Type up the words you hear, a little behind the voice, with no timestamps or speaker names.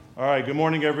All right, good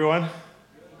morning, everyone.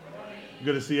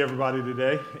 Good to see everybody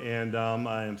today, and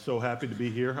I am so happy to be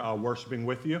here worshiping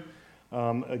with you.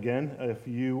 Again, if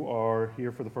you are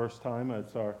here for the first time,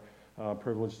 it's our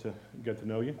privilege to get to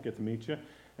know you, get to meet you,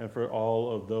 and for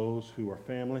all of those who are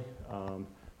family,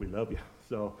 we love you.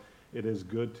 So it is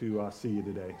good to see you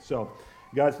today. So,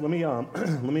 guys, let me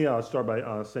start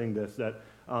by saying this: that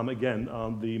again,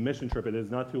 the mission trip. It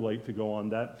is not too late to go on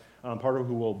that. Part of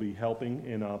who will be helping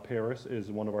in Paris is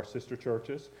one of our sister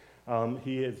churches.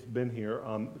 He has been here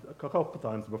a couple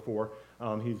times before.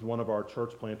 He's one of our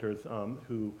church planters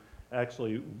who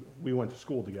actually we went to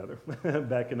school together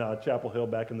back in Chapel Hill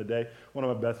back in the day. One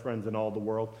of my best friends in all the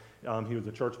world. He was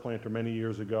a church planter many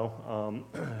years ago,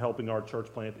 helping our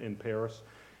church plant in Paris.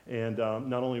 And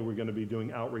not only are we going to be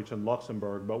doing outreach in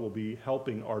Luxembourg, but we'll be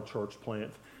helping our church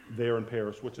plant there in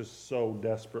Paris, which is so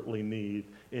desperately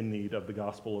in need of the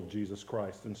gospel of Jesus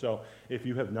Christ. And so if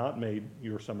you have not made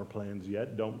your summer plans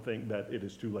yet, don't think that it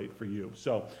is too late for you.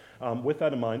 So with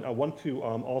that in mind, I want to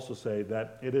also say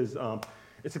that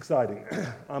it's exciting.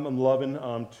 I'm loving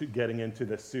to getting into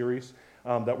this series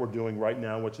that we're doing right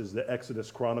now, which is the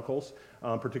Exodus Chronicles,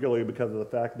 particularly because of the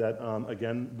fact that,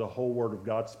 again, the whole Word of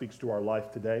God speaks to our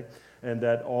life today, and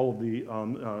that all of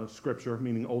the Scripture,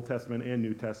 meaning Old Testament and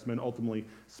New Testament, ultimately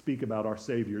speak about our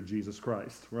Savior, Jesus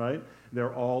Christ, right?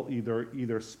 They're all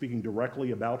either speaking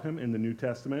directly about Him in the New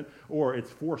Testament, or it's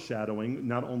foreshadowing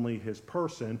not only His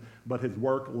person, but His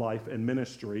work, life, and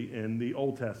ministry in the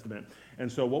Old Testament.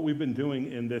 And so what we've been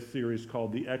doing in this series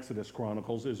called the Exodus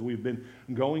Chronicles is we've been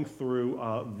going through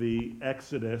the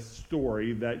Exodus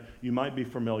story that you might be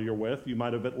familiar with, you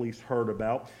might have at least heard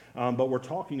about, but we're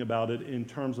talking about it in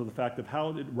terms of the fact of how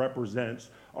it represents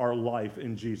our life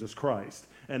in Jesus Christ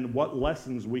and what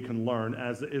lessons we can learn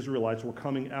as the Israelites were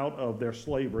coming out of their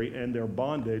slavery and their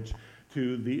bondage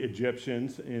to the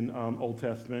Egyptians in Old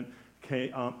Testament,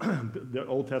 the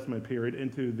Old Testament period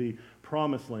into the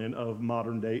promised land of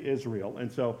modern-day Israel. And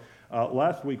so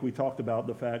last week we talked about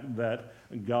the fact that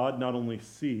God not only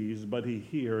sees, but He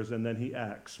hears, and then He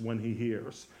acts when He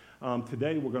hears.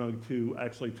 Today we're going to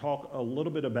actually talk a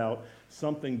little bit about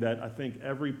something that I think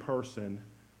every person,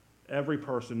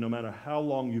 no matter how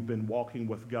long you've been walking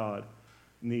with God,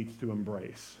 needs to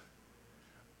embrace.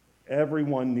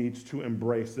 Everyone needs to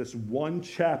embrace this one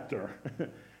chapter,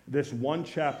 this one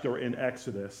chapter in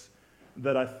Exodus,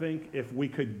 that I think if we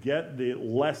could get the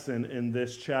lesson in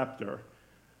this chapter,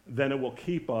 then it will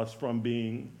keep us from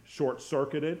being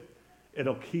short-circuited.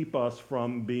 It'll keep us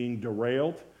from being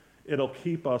derailed. It'll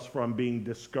keep us from being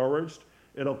discouraged.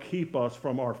 It'll keep us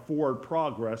from our forward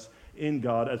progress in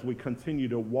God as we continue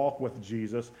to walk with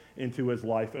Jesus into His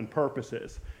life and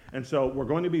purposes. And so we're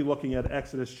going to be looking at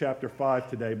Exodus chapter 5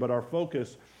 today, but our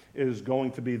focus is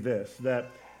going to be this,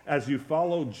 that as you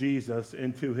follow Jesus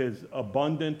into His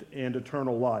abundant and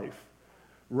eternal life,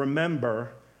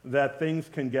 remember that things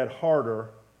can get harder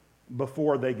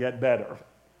before they get better.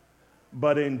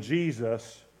 But in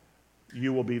Jesus,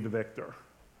 you will be the victor.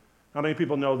 How many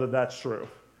people know that that's true?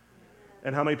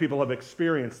 And how many people have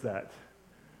experienced that?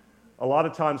 A lot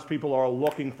of times people are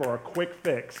looking for a quick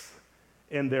fix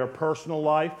in their personal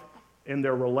life, in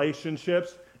their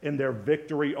relationships, in their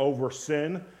victory over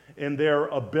sin, in their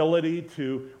ability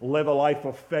to live a life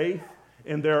of faith,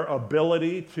 in their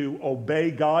ability to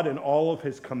obey God and all of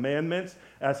His commandments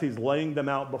as He's laying them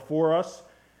out before us.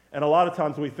 And a lot of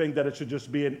times we think that it should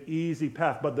just be an easy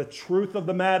path. But the truth of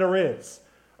the matter is,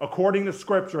 according to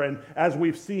Scripture and as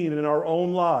we've seen in our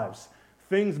own lives,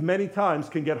 things many times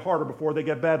can get harder before they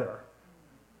get better.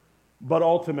 But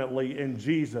ultimately, in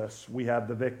Jesus, we have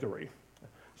the victory.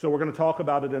 So we're going to talk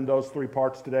about it in those three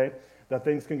parts today, that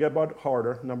things can get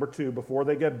harder, number two, before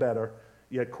they get better,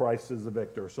 yet Christ is the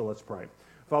victor. So let's pray.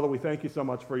 Father, we thank You so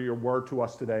much for Your word to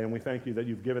us today, and we thank You that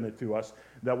You've given it to us,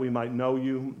 that we might know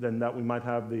You, then that we might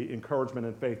have the encouragement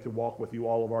and faith to walk with You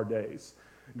all of our days.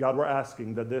 God, we're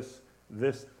asking that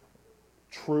this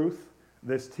truth,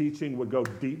 this teaching would go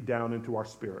deep down into our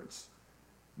spirits,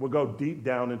 would go deep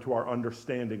down into our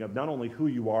understanding of not only who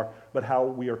You are, but how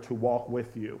we are to walk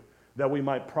with You, that we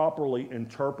might properly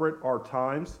interpret our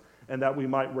times, and that we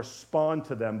might respond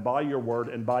to them by Your word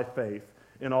and by faith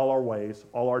in all our ways,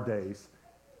 all our days.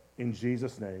 In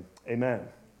Jesus' name, amen.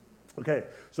 Okay,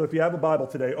 so if you have a Bible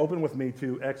today, open with me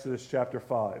to Exodus chapter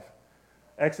 5.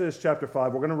 Exodus chapter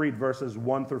 5, we're going to read verses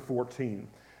 1 through 14.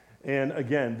 And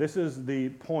again, this is the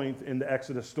point in the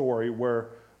Exodus story where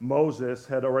Moses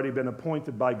had already been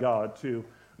appointed by God to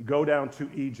go down to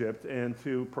Egypt and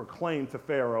to proclaim to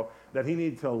Pharaoh that he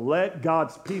needed to let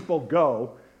God's people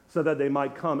go so that they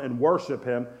might come and worship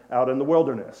him out in the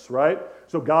wilderness, right?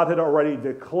 So God had already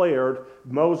declared,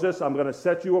 Moses, I'm going to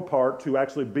set you apart to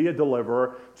actually be a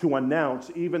deliverer, to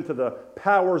announce even to the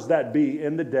powers that be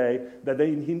in the day that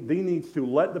he needs to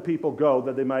let the people go,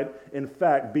 that they might in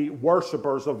fact be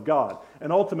worshipers of God.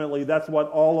 And ultimately, that's what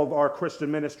all of our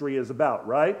Christian ministry is about,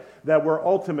 right? That we're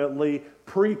ultimately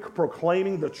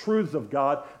proclaiming the truths of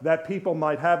God, that people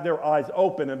might have their eyes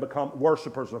open and become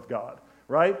worshipers of God.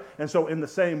 Right? And so in the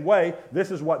same way,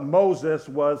 this is what Moses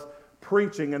was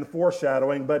preaching and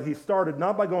foreshadowing, but he started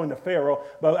not by going to Pharaoh,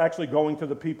 but actually going to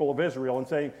the people of Israel and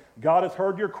saying, God has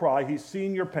heard your cry, he's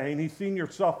seen your pain, he's seen your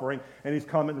suffering, and he's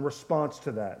come in response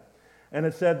to that. And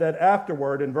it said that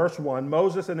afterward, in verse 1,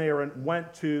 Moses and Aaron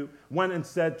went and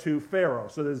said to Pharaoh,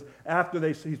 so this is after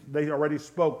they already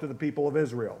spoke to the people of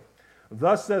Israel,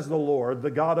 thus says the Lord, the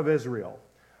God of Israel,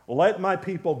 let my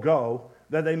people go,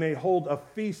 that they may hold a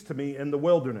feast to me in the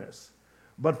wilderness.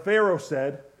 But Pharaoh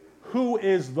said, who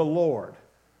is the Lord?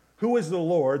 Who is the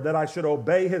Lord that I should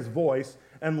obey his voice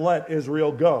and let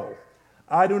Israel go?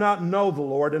 I do not know the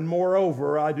Lord, and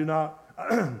moreover,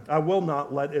 I will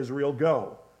not let Israel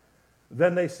go.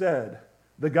 Then they said,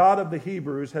 the God of the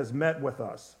Hebrews has met with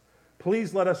us.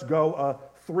 Please let us go a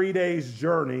 3 days'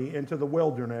 journey into the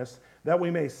wilderness, that we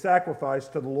may sacrifice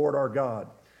to the Lord our God,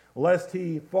 lest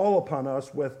he fall upon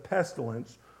us with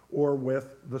pestilence or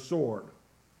with the sword.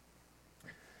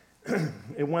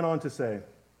 It went on to say,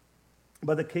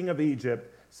 but the king of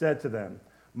Egypt said to them,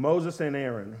 Moses and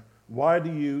Aaron, why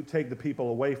do you take the people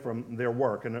away from their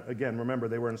work? And again, remember,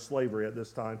 they were in slavery at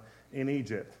this time in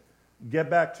Egypt. Get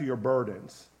back to your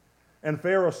burdens. And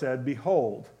Pharaoh said,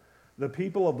 behold, the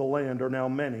people of the land are now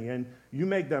many, and you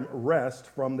make them rest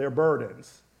from their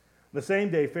burdens. The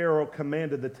same day Pharaoh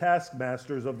commanded the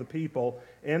taskmasters of the people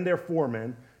and their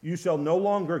foremen, you shall no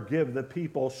longer give the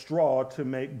people straw to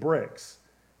make bricks.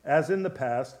 As in the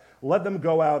past, let them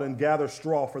go out and gather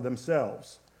straw for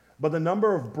themselves. But the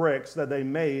number of bricks that they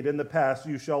made in the past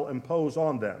you shall impose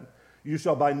on them. You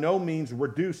shall by no means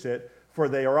reduce it, for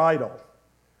they are idle.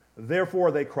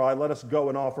 Therefore they cried, let us go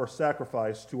and offer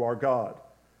sacrifice to our God.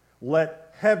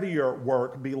 Let heavier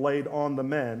work be laid on the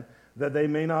men, that they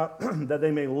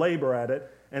may labor at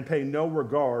it and pay no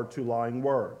regard to lying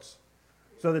words.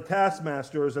 So the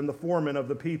taskmasters and the foremen of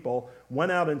the people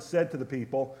went out and said to the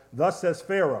people, thus says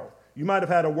Pharaoh. You might have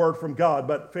had a word from God,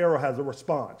 but Pharaoh has a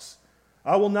response.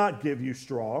 I will not give you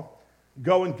straw.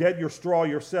 Go and get your straw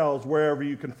yourselves wherever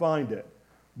you can find it.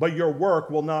 But your work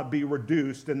will not be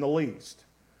reduced in the least.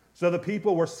 So the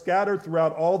people were scattered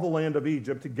throughout all the land of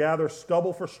Egypt to gather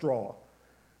stubble for straw.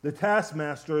 The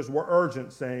taskmasters were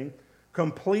urgent, saying,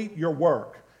 complete your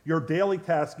work, your daily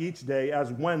task each day,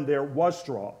 as when there was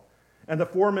straw. And the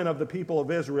foremen of the people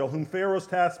of Israel, whom Pharaoh's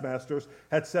taskmasters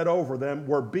had set over them,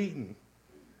 were beaten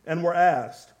and were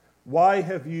asked, why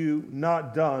have you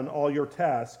not done all your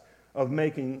task of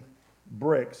making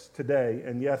bricks today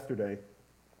and yesterday,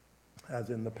 as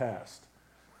in the past?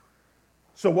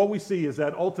 So what we see is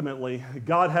that ultimately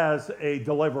God has a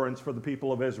deliverance for the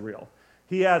people of Israel.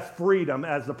 He has freedom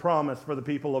as the promise for the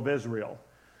people of Israel.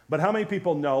 But how many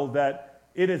people know that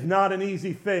it is not an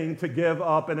easy thing to give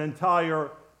up an entire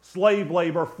slave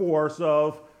labor force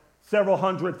of several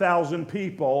 100,000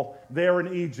 people there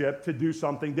in Egypt to do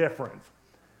something different?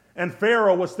 And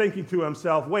Pharaoh was thinking to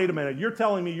himself, wait a minute, you're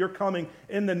telling me you're coming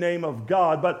in the name of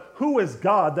God, but who is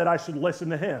God that I should listen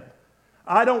to him?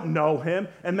 I don't know him.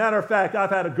 And matter of fact, I've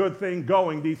had a good thing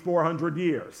going these 400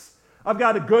 years. I've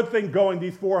got a good thing going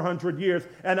these 400 years,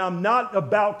 and I'm not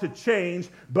about to change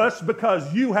just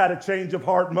because you had a change of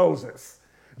heart, Moses.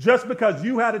 Just because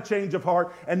you had a change of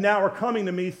heart and now are coming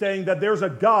to me saying that there's a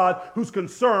God who's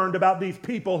concerned about these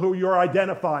people who you're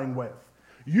identifying with.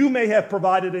 You may have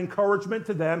provided encouragement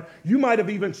to them. You might have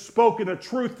even spoken a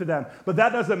truth to them, but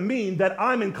that doesn't mean that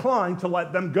I'm inclined to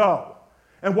let them go.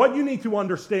 And what you need to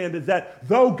understand is that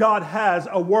though God has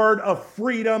a word of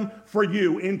freedom for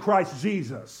you in Christ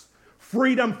Jesus,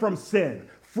 freedom from sin,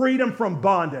 freedom from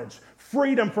bondage,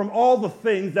 freedom from all the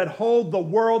things that hold the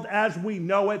world as we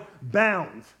know it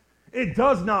bound, it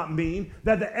does not mean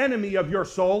that the enemy of your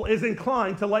soul is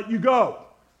inclined to let you go.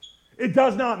 It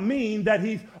does not mean that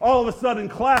he's all of a sudden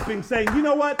clapping, saying, you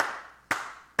know what?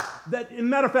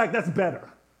 Matter of fact, that's better.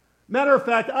 Matter of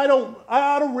fact, I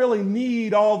don't really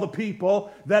need all the people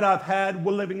that I've had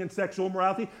living in sexual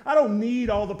immorality. I don't need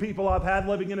all the people I've had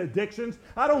living in addictions.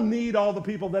 I don't need all the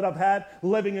people that I've had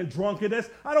living in drunkenness.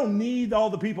 I don't need all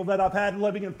the people that I've had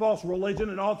living in false religion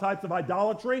and all types of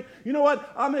idolatry. You know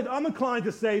what? I'm inclined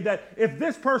to say that if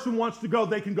this person wants to go,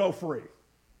 they can go free.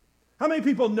 How many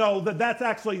people know that that's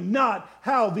actually not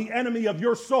how the enemy of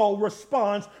your soul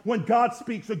responds when God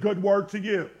speaks a good word to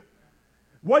you?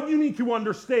 What you need to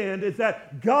understand is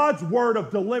that God's word of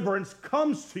deliverance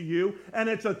comes to you, and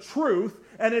it's a truth,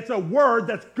 and it's a word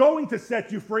that's going to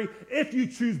set you free if you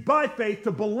choose by faith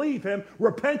to believe him,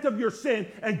 repent of your sin,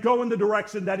 and go in the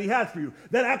direction that he has for you.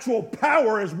 That actual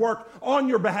power is worked on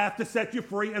your behalf to set you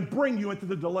free and bring you into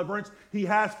the deliverance he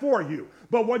has for you.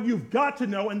 But what you've got to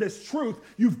know, and this truth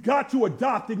you've got to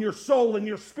adopt in your soul and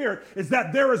your spirit, is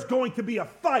that there is going to be a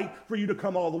fight for you to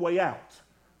come all the way out.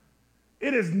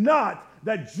 It is not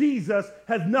that Jesus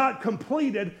has not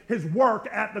completed his work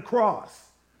at the cross.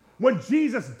 When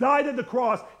Jesus died at the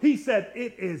cross, he said,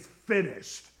 "It is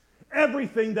finished."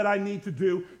 Everything that I need to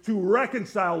do to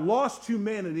reconcile lost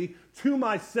humanity to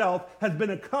myself has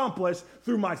been accomplished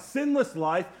through my sinless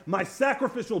life, my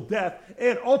sacrificial death,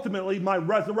 and ultimately my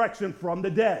resurrection from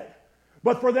the dead.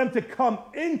 But for them to come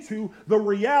into the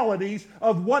realities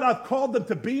of what I've called them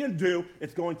to be and do,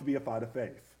 it's going to be a fight of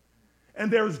faith. And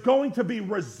there's going to be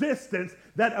resistance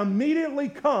that immediately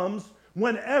comes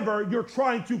whenever you're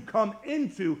trying to come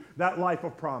into that life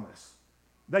of promise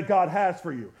that God has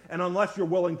for you. And unless you're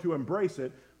willing to embrace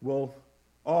it, will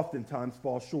oftentimes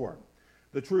fall short.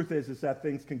 The truth is that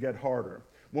things can get harder.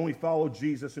 When we follow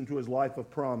Jesus into his life of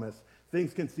promise,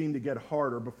 things can seem to get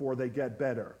harder before they get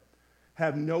better.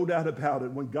 Have no doubt about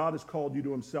it, when God has called you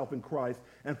to himself in Christ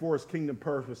and for his kingdom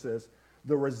purposes,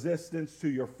 the resistance to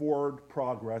your forward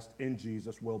progress in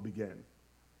Jesus will begin.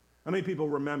 How many people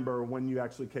remember when you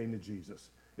actually came to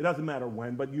Jesus? It doesn't matter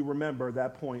when, but you remember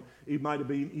that point. It might have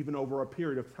been even over a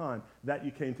period of time that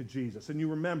you came to Jesus. And you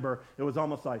remember it was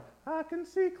almost like, "I can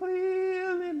see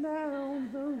clearly now,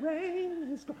 the rain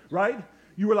is gone." Right?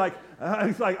 You were like,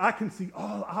 it's like, I can see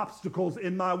all obstacles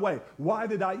in my way. Why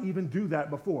did I even do that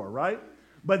before, right?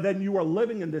 But then you were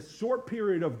living in this short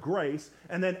period of grace,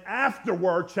 and then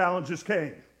afterward, challenges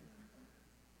came.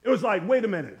 It was like, wait a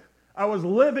minute. I was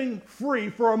living free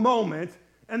for a moment,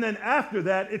 and then after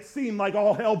that, it seemed like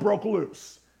all hell broke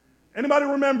loose. Anybody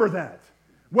remember that?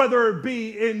 Whether it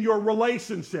be in your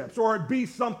relationships, or it be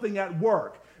something at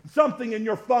work, something in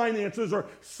your finances, or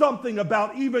something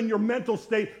about even your mental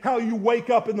state, how you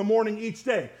wake up in the morning each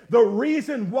day. The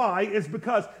reason why is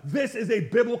because this is a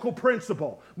biblical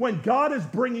principle. When God is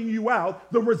bringing you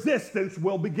out, the resistance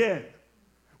will begin.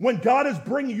 When God is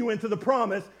bringing you into the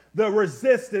promise, the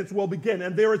resistance will begin.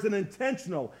 And there is an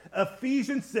intentional,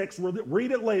 Ephesians 6,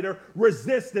 read it later,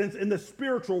 resistance in the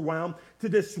spiritual realm to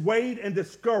dissuade and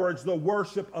discourage the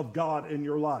worship of God in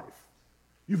your life.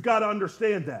 You've got to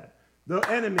understand that. The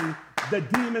enemy, the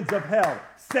demons of hell,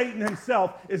 Satan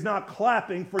himself is not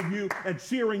clapping for you and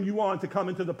cheering you on to come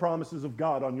into the promises of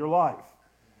God on your life.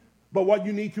 But what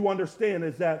you need to understand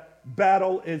is that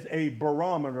battle is a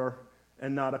barometer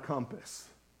and not a compass.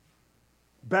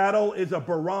 Battle is a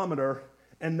barometer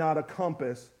and not a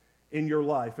compass in your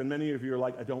life. And many of you are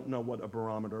like, "I don't know what a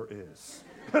barometer is."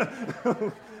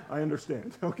 I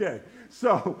understand. Okay.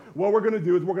 So what we're going to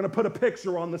do is we're going to put a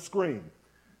picture on the screen.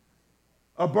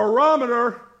 A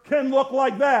barometer can look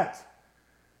like that.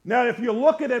 Now, if you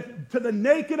look at it to the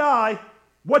naked eye,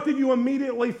 what did you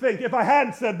immediately think? If I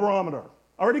hadn't said barometer,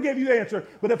 I already gave you the answer,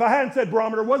 but if I hadn't said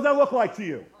barometer, what does that look like to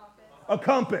you? A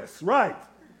compass, right.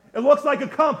 It looks like a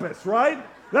compass, right?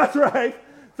 That's right.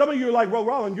 Some of you are like, "Well,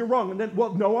 Roland, you're wrong." And then,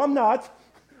 well, no, I'm not.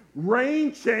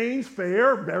 Rain, change,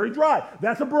 fair, very dry.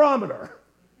 That's a barometer.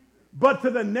 But to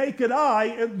the naked eye,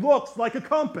 it looks like a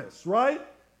compass, right?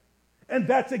 And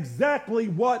that's exactly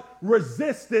what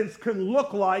resistance can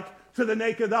look like to the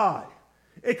naked eye.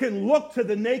 It can look to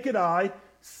the naked eye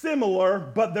similar,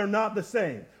 but they're not the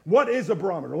same. What is a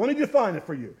barometer? Let me define it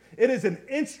for you. It is an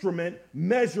instrument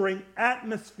measuring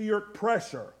atmospheric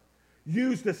pressure,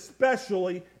 used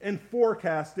especially in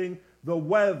forecasting the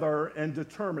weather and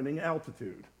determining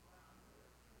altitude.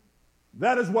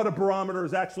 That is what a barometer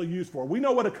is actually used for. We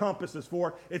know what a compass is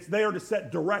for. It's there to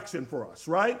set direction for us,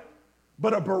 right?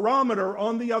 But a barometer,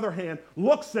 on the other hand,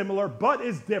 looks similar, but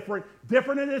is different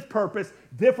in its purpose,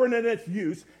 different in its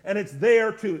use, and it's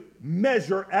there to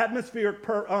measure atmospheric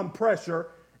pressure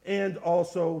and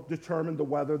also determine the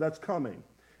weather that's coming.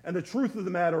 And the truth of the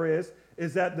matter is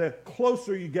that the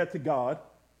closer you get to God,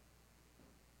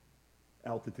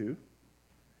 altitude,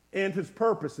 and his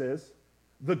purposes,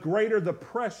 the greater the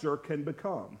pressure can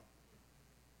become.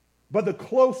 But the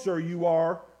closer you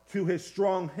are to his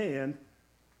strong hand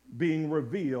being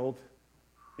revealed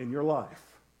in your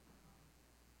life.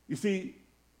 You see,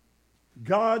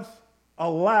 God's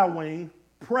allowing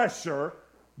pressure,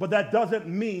 but that doesn't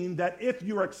mean that if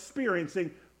you're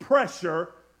experiencing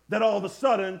pressure, that all of a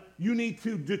sudden you need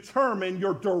to determine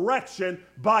your direction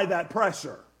by that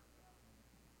pressure.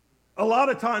 A lot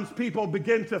of times people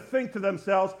begin to think to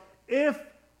themselves, if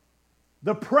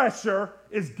the pressure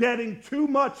is getting too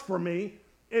much for me,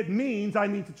 it means I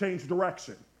need to change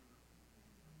direction.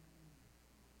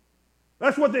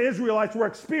 That's what the Israelites were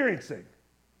experiencing.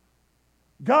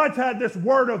 God's had this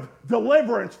word of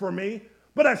deliverance for me,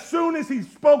 but as soon as he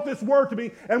spoke this word to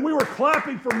me and we were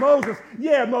clapping for Moses,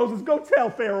 yeah, Moses, go tell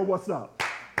Pharaoh what's up.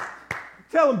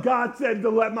 Tell him God said to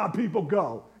let my people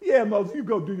go. Yeah, Moses, you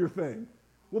go do your thing.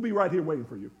 We'll be right here waiting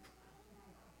for you.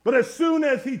 But as soon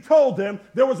as he told him,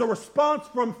 there was a response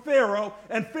from Pharaoh,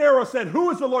 and Pharaoh said,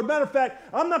 who is the Lord? Matter of fact,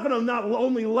 I'm not going to not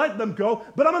only let them go,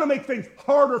 but I'm going to make things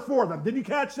harder for them. Did you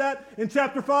catch that in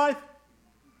chapter 5?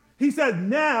 He said,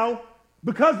 now,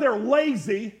 because they're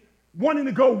lazy, wanting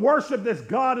to go worship this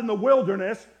God in the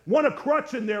wilderness, want a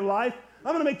crutch in their life,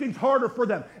 I'm going to make things harder for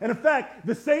them. And in fact,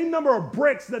 the same number of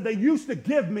bricks that they used to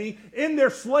give me in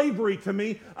their slavery to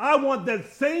me, I want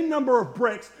that same number of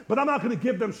bricks, but I'm not going to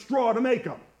give them straw to make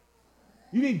them.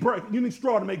 You need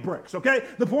straw to make bricks, okay?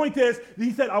 The point is,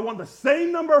 he said, I want the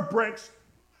same number of bricks.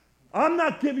 I'm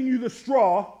not giving you the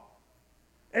straw.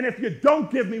 And if you don't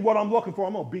give me what I'm looking for,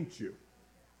 I'm going to beat you.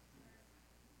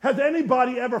 Has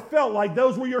anybody ever felt like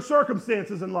those were your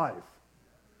circumstances in life?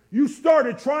 You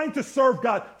started trying to serve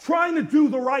God, trying to do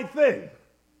the right thing.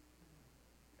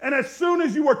 And as soon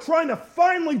as you were trying to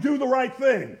finally do the right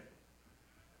thing,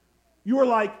 you were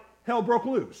like, hell broke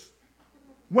loose.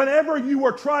 Whenever you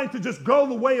were trying to just go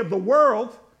the way of the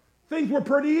world, things were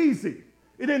pretty easy.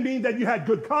 It didn't mean that you had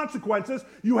good consequences.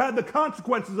 You had the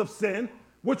consequences of sin,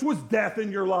 which was death in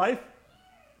your life.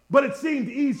 But it seemed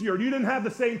easier. You didn't have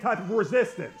the same type of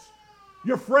resistance.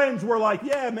 Your friends were like,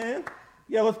 yeah, man.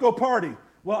 Yeah, let's go party.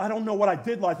 Well, I don't know what I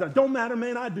did last night. Don't matter,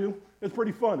 man, I do. It's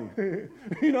pretty funny.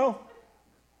 You know?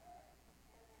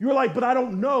 You were like, but I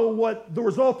don't know what the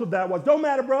result of that was. Don't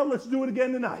matter, bro. Let's do it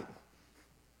again tonight.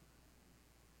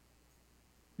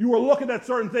 You were looking at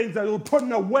certain things that were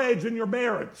putting a wedge in your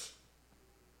marriage.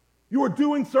 You were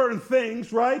doing certain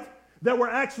things, right, that were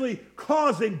actually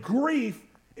causing grief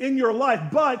in your life.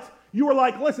 But you were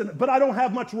like, listen, but I don't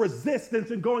have much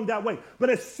resistance in going that way. But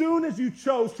as soon as you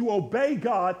chose to obey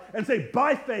God and say,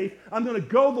 by faith, I'm going to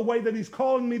go the way that he's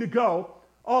calling me to go,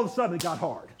 all of a sudden it got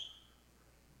hard.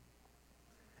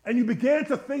 And you began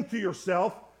to think to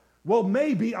yourself, well,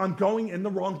 maybe I'm going in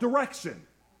the wrong direction.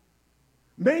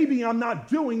 Maybe I'm not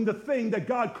doing the thing that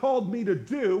God called me to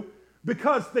do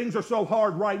because things are so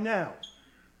hard right now.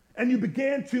 And you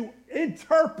began to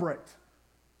interpret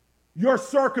your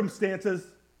circumstances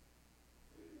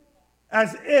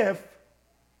as if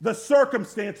the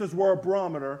circumstances were a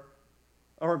barometer,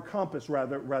 or a compass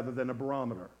rather than a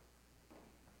barometer.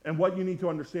 And what you need to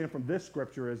understand from this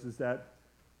scripture is that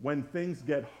when things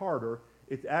get harder,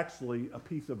 it's actually a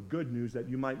piece of good news that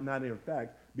you might not, in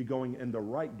fact, be going in the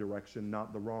right direction,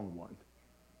 not the wrong one.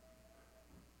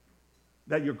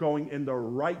 That you're going in the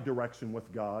right direction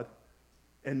with God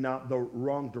and not the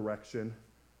wrong direction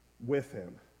with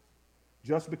him.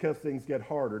 Just because things get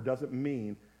harder doesn't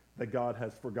mean that God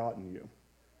has forgotten you.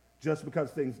 Just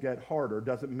because things get harder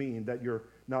doesn't mean that you're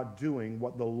not doing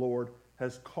what the Lord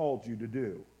has called you to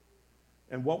do.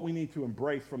 And what we need to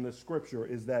embrace from this scripture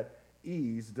is that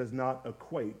ease does not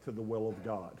equate to the will of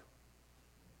God.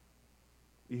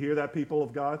 You hear that, people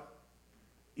of God?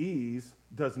 Ease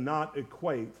does not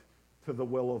equate to the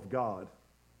will of God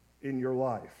in your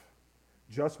life.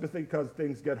 Just because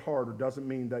things get harder doesn't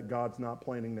mean that God's not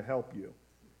planning to help you.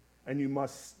 And you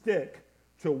must stick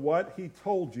to what he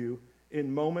told you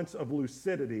in moments of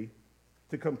lucidity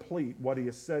to complete what he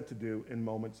has said to do in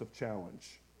moments of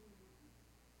challenge.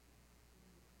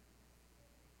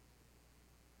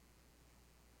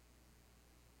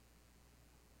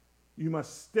 You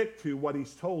must stick to what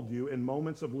he's told you in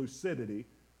moments of lucidity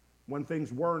when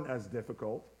things weren't as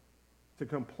difficult to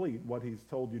complete what he's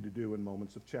told you to do in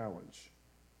moments of challenge.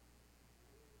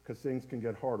 Because things can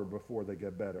get harder before they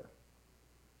get better.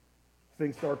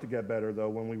 Things start to get better, though,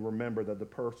 when we remember that the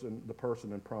person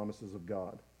and promises of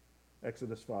God.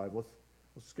 Exodus 5, let's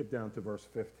skip down to verse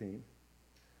 15.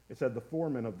 It said, the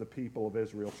foremen of the people of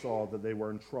Israel saw that they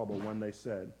were in trouble when they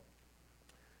said,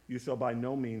 you shall by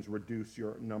no means reduce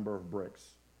your number of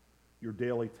bricks, your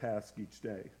daily task each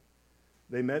day.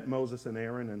 They met Moses and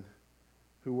Aaron,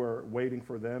 who were waiting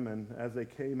for them, and as they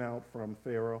came out from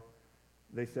Pharaoh,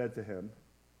 they said to him,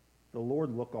 the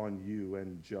Lord look on you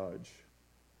and judge,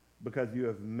 because you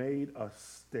have made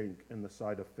us stink in the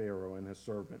sight of Pharaoh and his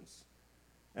servants,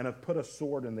 and have put a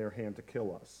sword in their hand to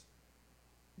kill us.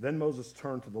 Then Moses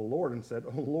turned to the Lord and said,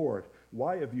 "Oh Lord,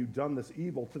 why have you done this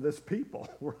evil to this people?"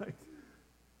 Right?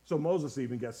 So Moses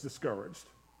even gets discouraged.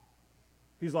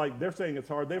 He's like, they're saying it's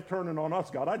hard. They're turning on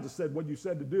us, God. I just said what you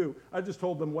said to do. I just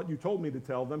told them what you told me to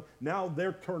tell them. Now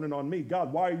they're turning on me.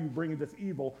 God, why are you bringing this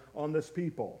evil on this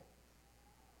people?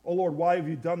 Oh Lord, why have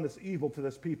you done this evil to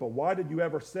this people? Why did you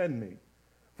ever send me?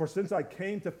 For since I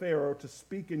came to Pharaoh to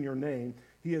speak in your name,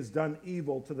 he has done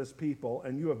evil to this people,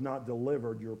 and you have not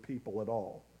delivered your people at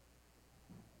all.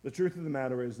 The truth of the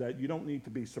matter is that you don't need to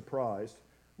be surprised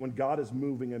when God is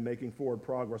moving and making forward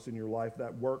progress in your life,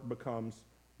 that work becomes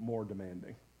more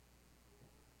demanding.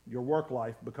 Your work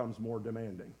life becomes more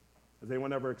demanding. Has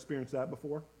anyone ever experienced that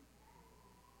before?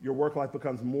 Your work life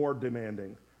becomes more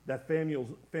demanding. That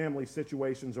family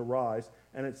situations arise,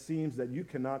 and it seems that you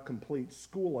cannot complete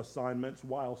school assignments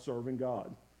while serving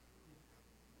God.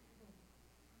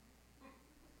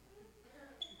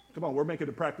 Come on, we're making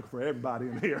it practical for everybody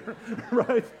in here,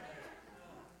 right?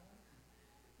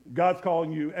 God's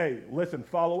calling you, hey, listen,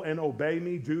 follow and obey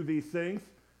me, do these things.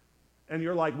 And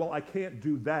you're like, well, I can't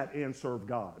do that and serve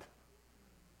God.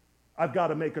 I've got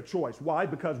to make a choice. Why?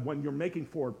 Because when you're making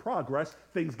forward progress,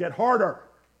 things get harder,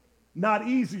 not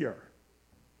easier.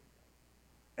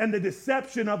 And the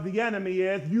deception of the enemy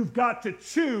is you've got to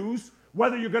choose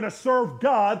whether you're going to serve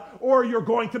God or you're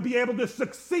going to be able to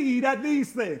succeed at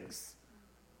these things.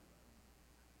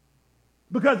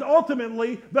 Because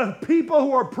ultimately, the people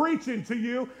who are preaching to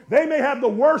you, they may have the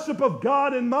worship of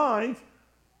God in mind,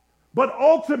 but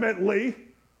ultimately,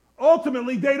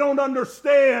 they don't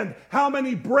understand how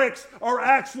many bricks are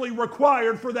actually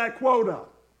required for that quota.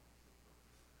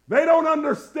 They don't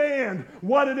understand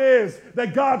what it is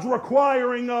that God's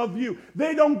requiring of you.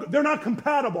 They're not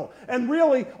compatible. And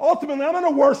really, ultimately, I'm going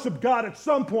to worship God at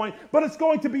some point, but it's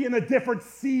going to be in a different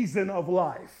season of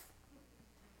life.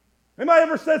 Anybody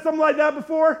ever said something like that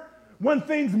before? When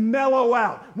things mellow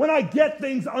out, when I get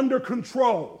things under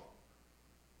control.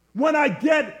 When I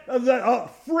get the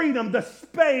freedom, the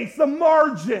space, the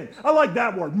margin. I like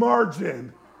that word,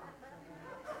 margin.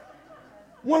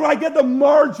 When I get the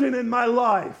margin in my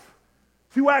life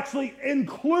to actually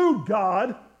include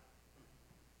God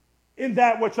in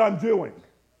that which I'm doing.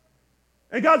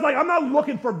 And God's like, I'm not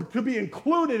looking to be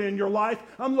included in your life.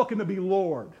 I'm looking to be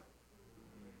Lord.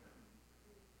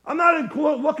 I'm not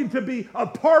looking to be a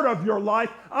part of your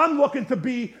life. I'm looking to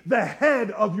be the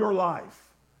head of your life.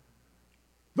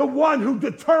 The one who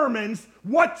determines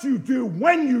what you do,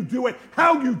 when you do it,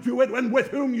 how you do it, and with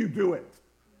whom you do it.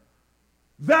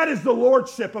 That is the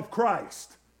lordship of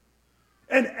Christ.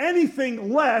 And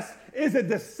anything less is a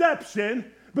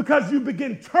deception because you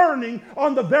begin turning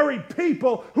on the very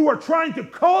people who are trying to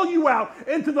call you out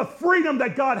into the freedom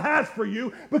that God has for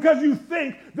you because you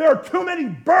think there are too many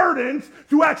burdens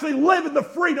to actually live in the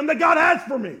freedom that God has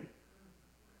for me.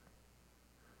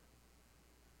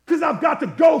 Because I've got to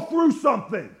go through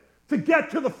something to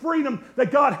get to the freedom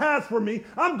that God has for me.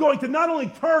 I'm going to not only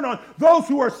turn on those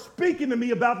who are speaking to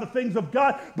me about the things of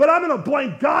God, but I'm going to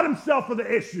blame God himself for the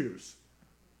issues.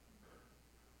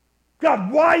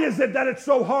 God, why is it that it's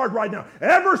so hard right now?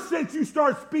 Ever since you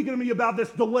started speaking to me about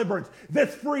this deliverance,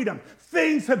 this freedom,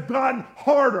 things have gotten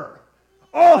harder.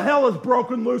 All hell is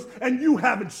broken loose, and you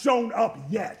haven't shown up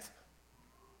yet.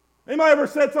 Anybody ever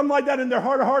said something like that in their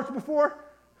heart of hearts before?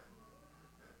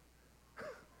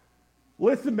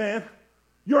 Listen, man,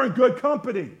 you're in good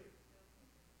company.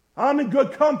 I'm in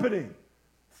good company.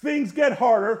 Things get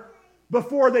harder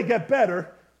before they get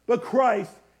better, but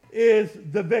Christ is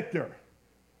the victor.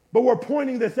 But we're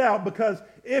pointing this out because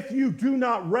if you do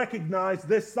not recognize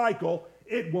this cycle,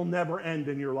 it will never end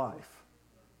in your life.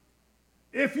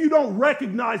 If you don't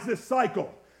recognize this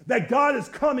cycle, that God is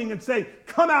coming and saying,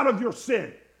 come out of your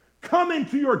sin, come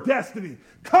into your destiny,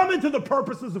 come into the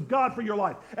purposes of God for your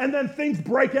life, and then things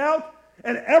break out,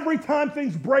 and every time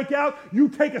things break out, you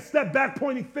take a step back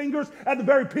pointing fingers at the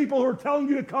very people who are telling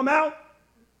you to come out,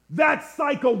 that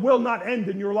cycle will not end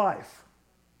in your life.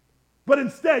 But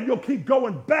instead, you'll keep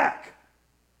going back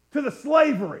to the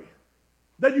slavery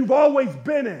that you've always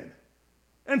been in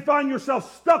and find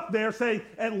yourself stuck there saying,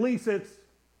 at least it's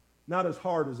not as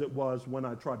hard as it was when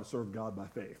I tried to serve God by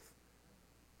faith.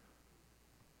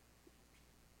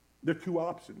 There are two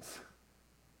options,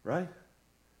 right?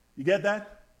 You get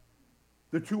that?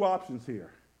 There are two options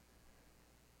here.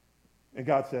 And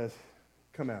God says,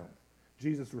 come out.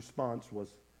 Jesus' response was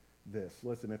this.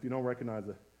 Listen, if you don't recognize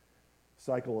the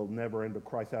cycle will never end, but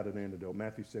Christ had an antidote.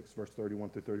 Matthew 6, verse 31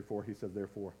 through 34, he says,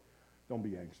 therefore, don't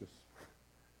be anxious.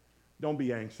 Don't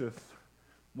be anxious.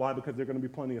 Why? Because there are going to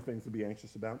be plenty of things to be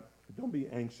anxious about. Don't be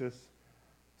anxious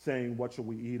saying, what shall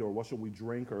we eat, or what shall we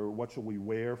drink, or what shall we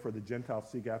wear? For the Gentiles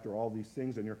seek after all these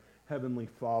things, and your heavenly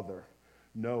Father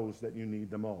knows that you need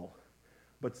them all.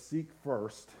 But seek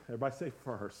first, everybody say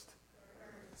first.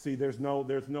 See, there's no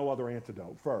other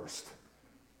antidote. First.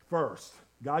 First.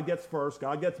 God gets first,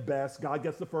 God gets best, God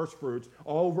gets the first fruits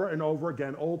over and over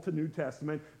again, Old to New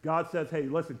Testament. God says, hey,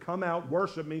 listen, come out,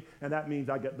 worship me, and that means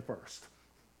I get the first.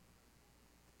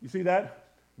 You see that?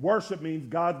 Worship means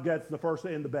God gets the first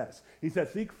and the best. He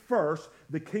said, seek first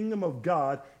the kingdom of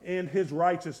God and his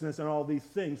righteousness, and all these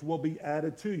things will be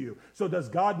added to you. So does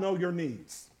God know your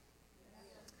needs?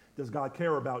 Does God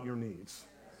care about your needs?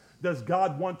 Does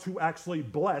God want to actually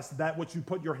bless that which you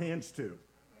put your hands to?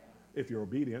 If you're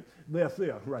obedient. Yes,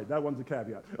 yeah, right, that one's a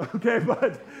caveat. Okay,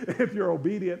 but if you're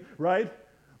obedient, right?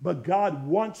 But God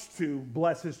wants to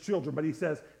bless his children. But he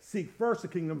says, seek first the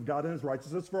kingdom of God and his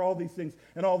righteousness for all these things,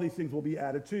 and all these things will be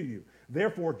added to you.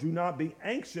 Therefore, do not be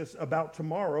anxious about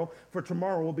tomorrow, for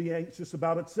tomorrow will be anxious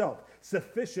about itself.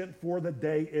 Sufficient for the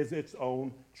day is its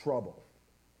own trouble.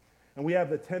 And we have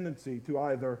the tendency to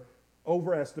either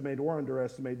overestimate or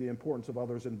underestimate the importance of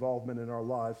others' involvement in our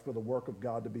lives for the work of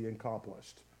God to be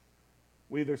accomplished.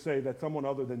 We either say that someone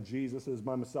other than Jesus is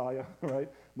my Messiah, right,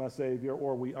 my Savior,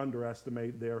 or we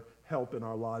underestimate their help in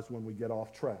our lives when we get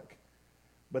off track.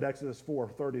 But Exodus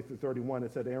 4:30-31,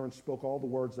 it said, Aaron spoke all the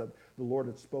words that the Lord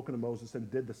had spoken to Moses and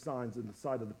did the signs in the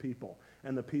sight of the people.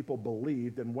 And the people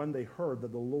believed, and when they heard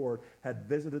that the Lord had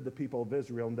visited the people of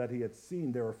Israel and that he had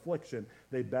seen their affliction,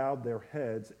 they bowed their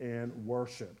heads and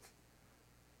worshiped.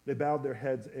 They bowed their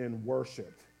heads and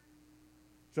worshiped.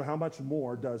 So how much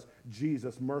more does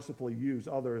Jesus mercifully use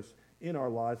others in our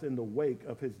lives in the wake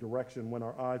of his direction when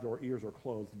our eyes or ears are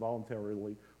closed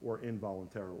voluntarily or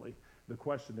involuntarily? The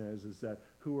question is that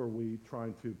who are we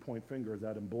trying to point fingers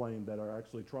at and blame that are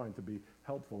actually trying to be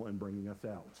helpful in bringing us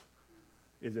out?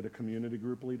 Is it a community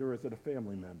group leader? Is it a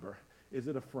family member? Is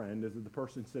it a friend? Is it the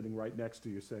person sitting right next to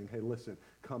you saying, hey, listen,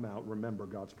 come out, remember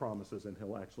God's promises, and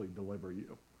he'll actually deliver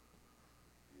you?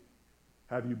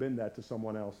 Have you been that to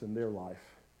someone else in their life?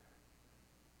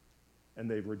 And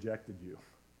they've rejected you.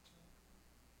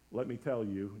 Let me tell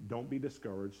you, don't be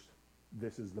discouraged.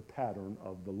 This is the pattern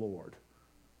of the Lord.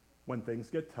 When things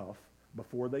get tough,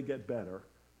 before they get better,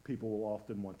 people will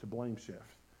often want to blame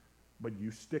shift. But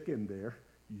you stick in there,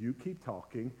 you keep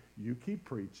talking, you keep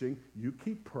preaching, you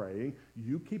keep praying,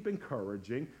 you keep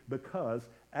encouraging, because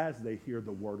as they hear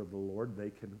the word of the Lord,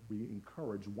 they can be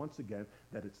encouraged once again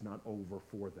that it's not over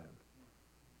for them.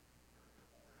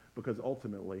 Because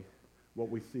ultimately, what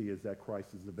we see is that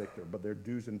Christ is the victor, but there are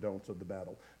do's and don'ts of the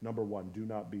battle. Number one, do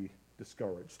not be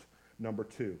discouraged. Number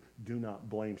two, do not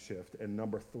blame shift. And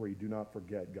number three, do not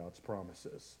forget God's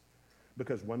promises.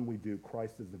 Because when we do,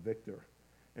 Christ is the victor,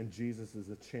 and Jesus is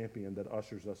the champion that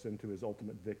ushers us into his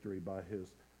ultimate victory by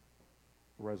his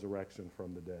resurrection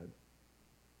from the dead.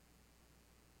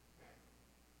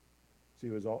 See,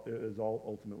 it is all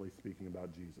ultimately speaking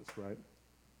about Jesus, right?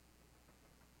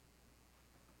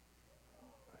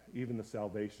 Even the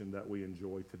salvation that we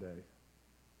enjoy today,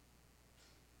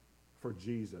 for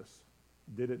Jesus,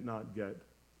 did it not get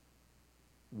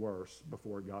worse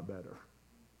before it got better?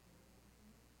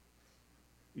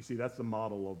 You see, that's the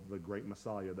model of the great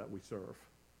Messiah that we serve.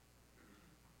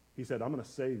 He said, I'm going to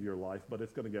save your life, but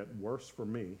it's going to get worse for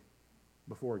me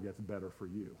before it gets better for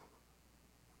you.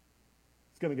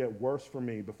 It's going to get worse for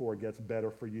me before it gets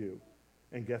better for you.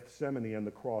 And Gethsemane and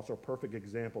the cross are perfect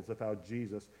examples of how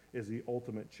Jesus is the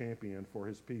ultimate champion for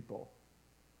his people.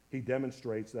 He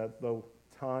demonstrates that though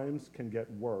times can get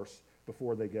worse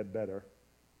before they get better,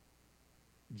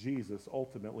 Jesus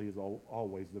ultimately is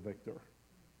always the victor.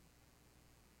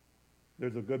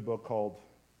 There's a good book called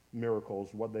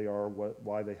Miracles, What They Are,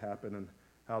 Why They Happen, and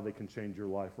How They Can Change Your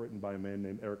Life, written by a man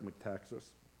named Eric McTaxis.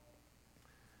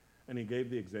 And he gave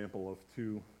the example of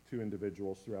two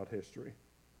individuals throughout history.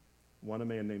 One, a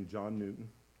man named John Newton,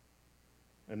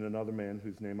 and another man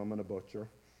whose name I'm going to butcher,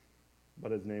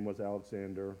 but his name was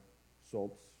Alexander Solzhenitsyn.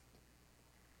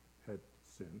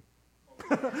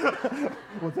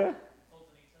 What's that?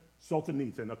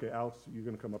 Solzhenitsyn. Okay, Alex, you're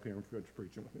going to come up here and finish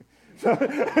preaching with me. So,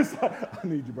 I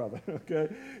need you, brother, okay?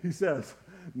 He says,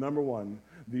 number one,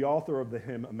 the author of the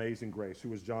hymn Amazing Grace, who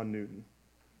was John Newton,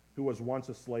 who was once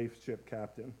a slave ship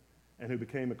captain and who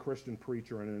became a Christian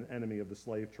preacher and an enemy of the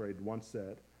slave trade, once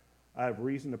said, I have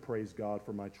reason to praise God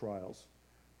for my trials,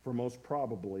 for most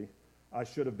probably I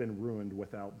should have been ruined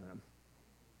without them.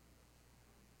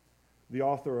 The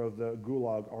author of the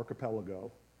Gulag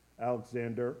Archipelago,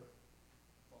 Alexander,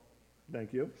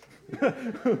 thank you,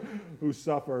 who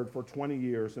suffered for 20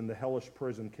 years in the hellish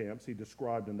prison camps he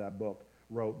described in that book,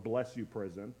 wrote, Bless you,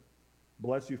 prison.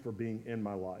 Bless you for being in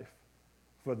my life.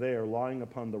 For there, lying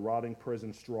upon the rotting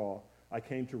prison straw, I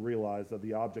came to realize that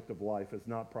the object of life is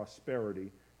not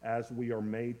prosperity as we are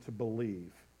made to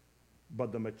believe,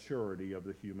 but the maturity of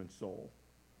the human soul.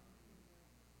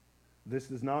 This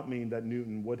does not mean that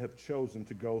Newton would have chosen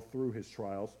to go through his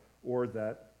trials or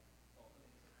that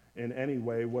in any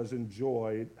way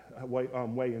enjoyed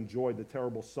the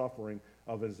terrible suffering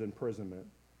of his imprisonment.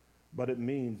 But it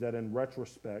means that in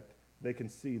retrospect, they can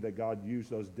see that God used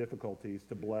those difficulties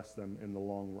to bless them in the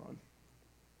long run.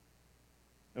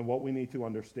 And what we need to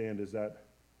understand is that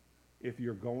if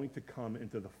you're going to come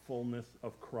into the fullness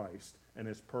of Christ and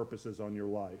his purposes on your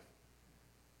life,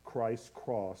 Christ's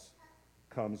cross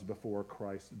comes before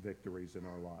Christ's victories in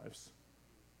our lives.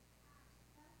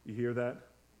 You hear that?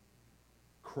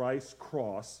 Christ's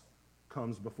cross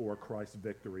comes before Christ's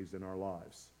victories in our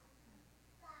lives.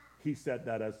 He set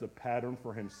that as the pattern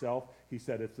for himself. He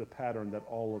said it's the pattern that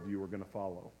all of you are going to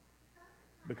follow.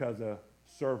 Because a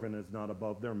servant is not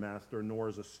above their master, nor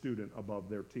is a student above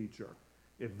their teacher.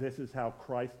 If this is how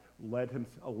Christ led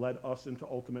us into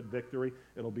ultimate victory,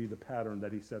 it'll be the pattern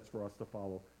that he sets for us to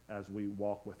follow as we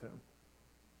walk with him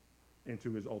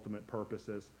into his ultimate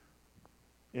purposes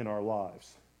in our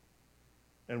lives.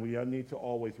 And we need to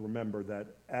always remember that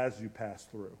as you pass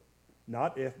through,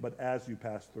 not if, but as you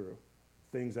pass through,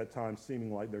 things at times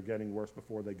seeming like they're getting worse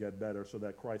before they get better so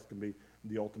that Christ can be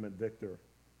the ultimate victor.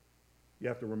 You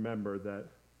have to remember that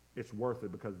it's worth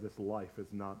it because this life is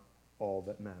not all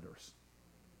that matters.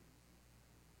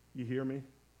 You hear me?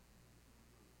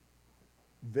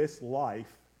 This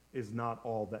life is not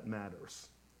all that matters.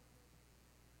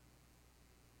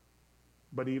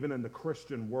 But even in the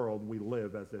Christian world, we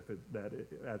live as if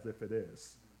it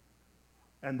is.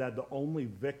 And that the only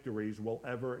victories we'll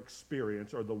ever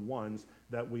experience are the ones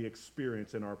that we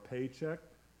experience in our paycheck,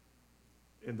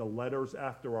 in the letters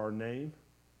after our name,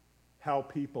 how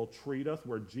people treat us,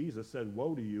 where Jesus said,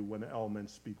 "Woe to you when all men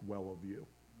speak well of you."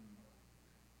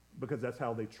 Because that's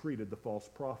how they treated the false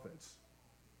prophets.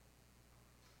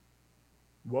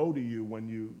 Woe to you when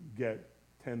you get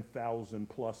 10,000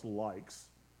 plus likes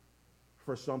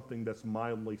for something that's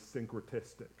mildly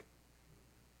syncretistic.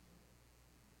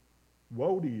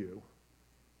 Woe to you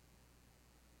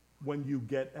when you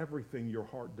get everything your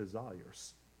heart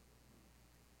desires.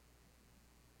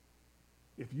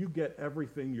 If you get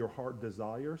everything your heart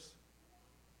desires,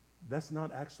 that's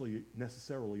not actually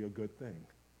necessarily a good thing.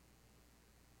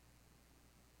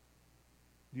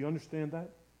 Do you understand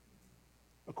that?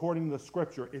 According to the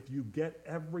scripture, if you get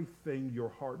everything your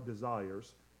heart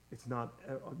desires, it's not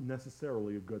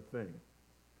necessarily a good thing.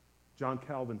 John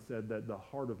Calvin said that the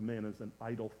heart of man is an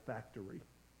idol factory.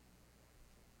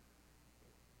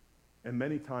 And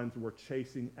many times we're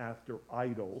chasing after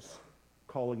idols,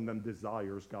 calling them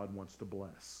desires God wants to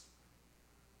bless.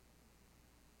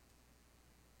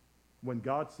 When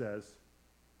God says,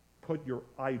 put your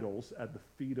idols at the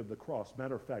feet of the cross,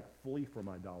 matter of fact, flee from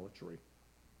idolatry,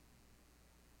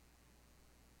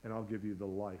 and I'll give you the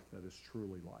life that is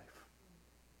truly life.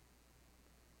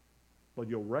 But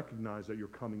you'll recognize that you're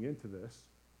coming into this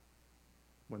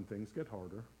when things get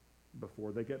harder,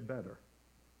 before they get better,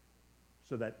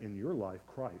 so that in your life,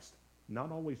 Christ,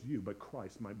 not always you, but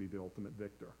Christ might be the ultimate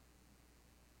victor.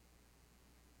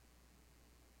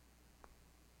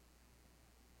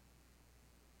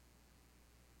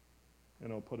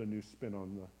 And I'll put a new spin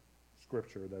on the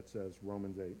scripture that says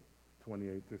Romans 8,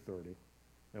 28 through 30.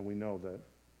 And we know that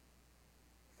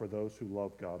for those who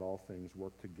love God, all things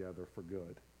work together for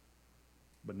good.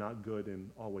 But not good in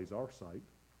always our sight,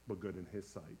 but good in his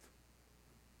sight.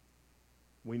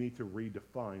 We need to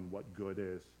redefine what good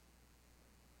is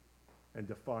and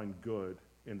define good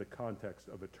in the context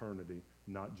of eternity,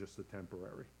 not just the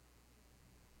temporary.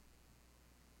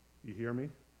 You hear me?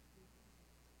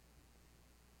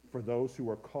 For those who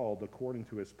are called according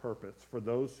to his purpose, for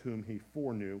those whom he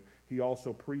foreknew, he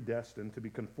also predestined to be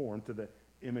conformed to the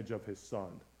image of his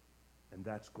Son. And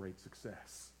that's great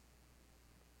success.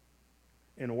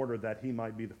 In order that he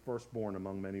might be the firstborn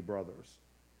among many brothers.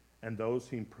 And those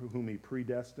whom he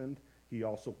predestined, he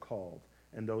also called.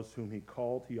 And those whom he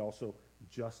called, he also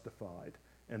justified.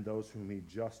 And those whom he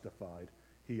justified,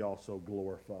 he also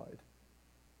glorified.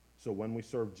 So when we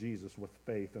serve Jesus with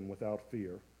faith and without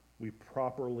fear, we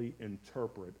properly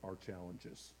interpret our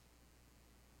challenges.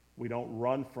 We don't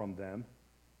run from them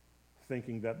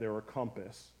thinking that they're a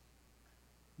compass,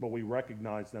 but we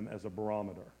recognize them as a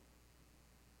barometer.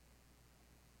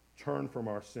 Turn from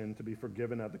our sin to be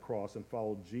forgiven at the cross and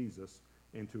follow Jesus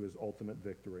into his ultimate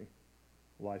victory,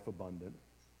 life abundant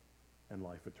and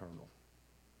life eternal.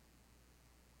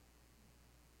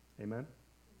 Amen?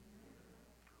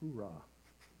 Hoorah.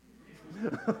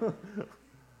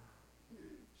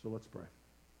 So let's pray.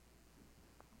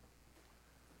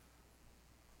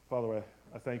 Father,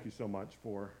 I thank you so much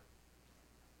for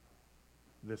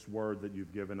this word that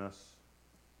you've given us.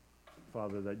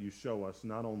 Father, that you show us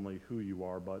not only who you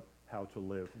are, but how to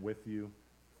live with you,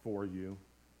 for you,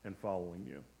 and following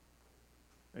you.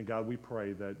 And God, we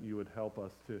pray that you would help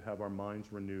us to have our minds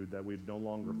renewed, that we'd no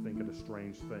longer think it a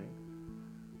strange thing.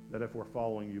 That if we're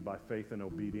following you by faith and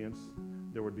obedience,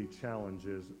 there would be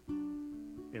challenges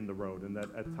in the road, and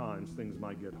that at times things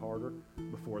might get harder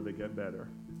before they get better.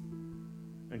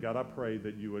 And God, I pray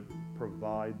that you would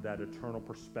provide that eternal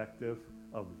perspective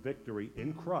of victory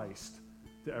in Christ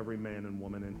to every man and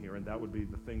woman in here. And that would be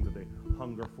the thing that they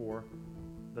hunger for,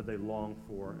 that they long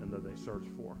for, and that they search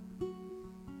for.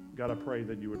 God, I pray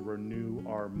that you would renew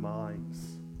our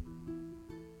minds,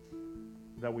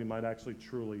 that we might actually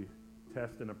truly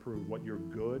test and approve what your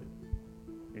good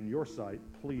in your sight,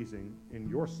 pleasing in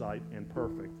your sight, and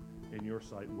perfect in your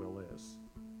sight will is.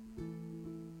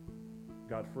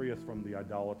 God, free us from the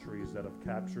idolatries that have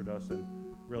captured us and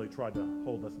really tried to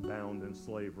hold us bound in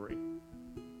slavery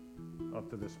up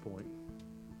to this point.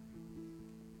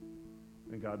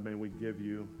 And God, may we give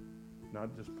you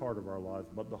not just part of our lives,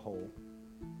 but the whole,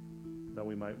 that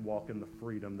we might walk in the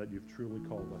freedom that you've truly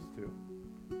called us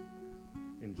to.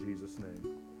 In Jesus'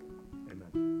 name,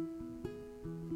 amen.